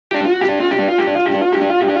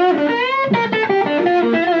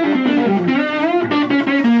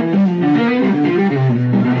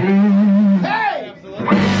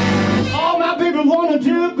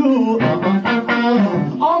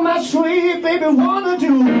baby wanna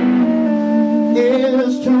do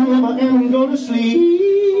is turn over and go to sleep.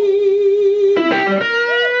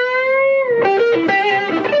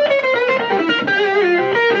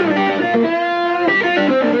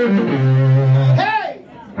 Hey,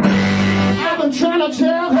 I've been trying to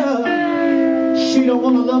tell her she don't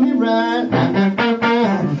wanna love me right.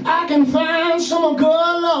 I can find some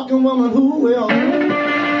good-looking woman who will.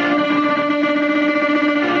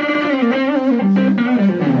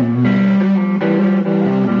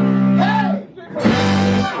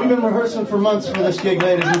 We've been rehearsing for months for this gig,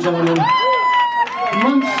 ladies and gentlemen.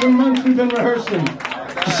 Months and months we've been rehearsing.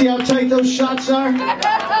 You see how tight those shots are?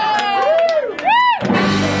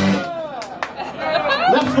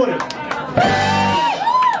 Left footed.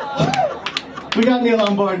 We got Neil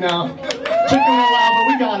on board now. Took him a while, but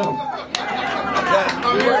we got him.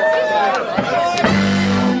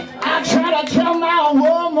 I try to tell my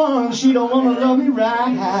woman she don't want to love me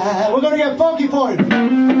right. We're going to get funky for you.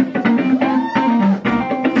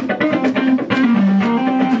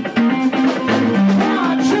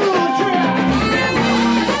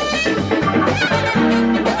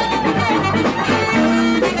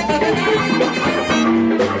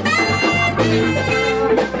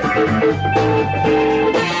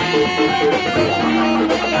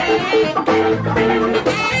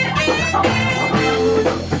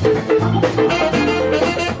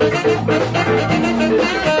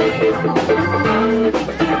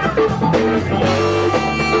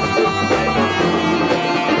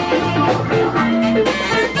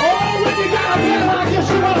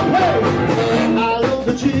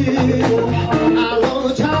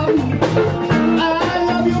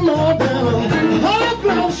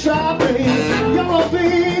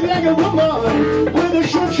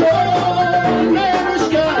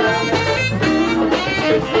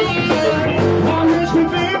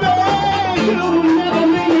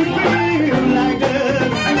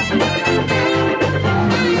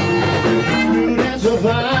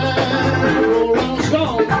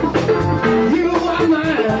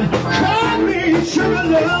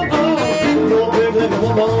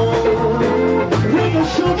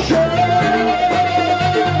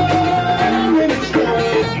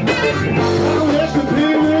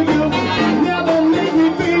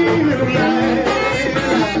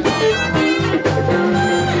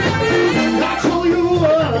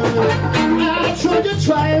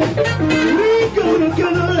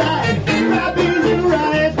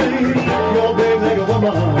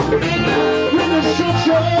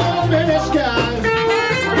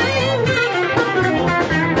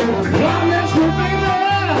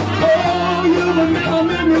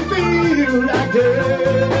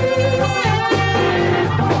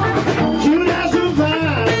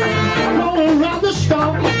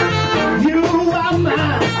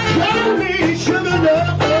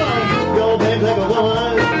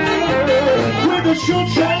 Shoot,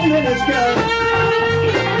 shout, and it's got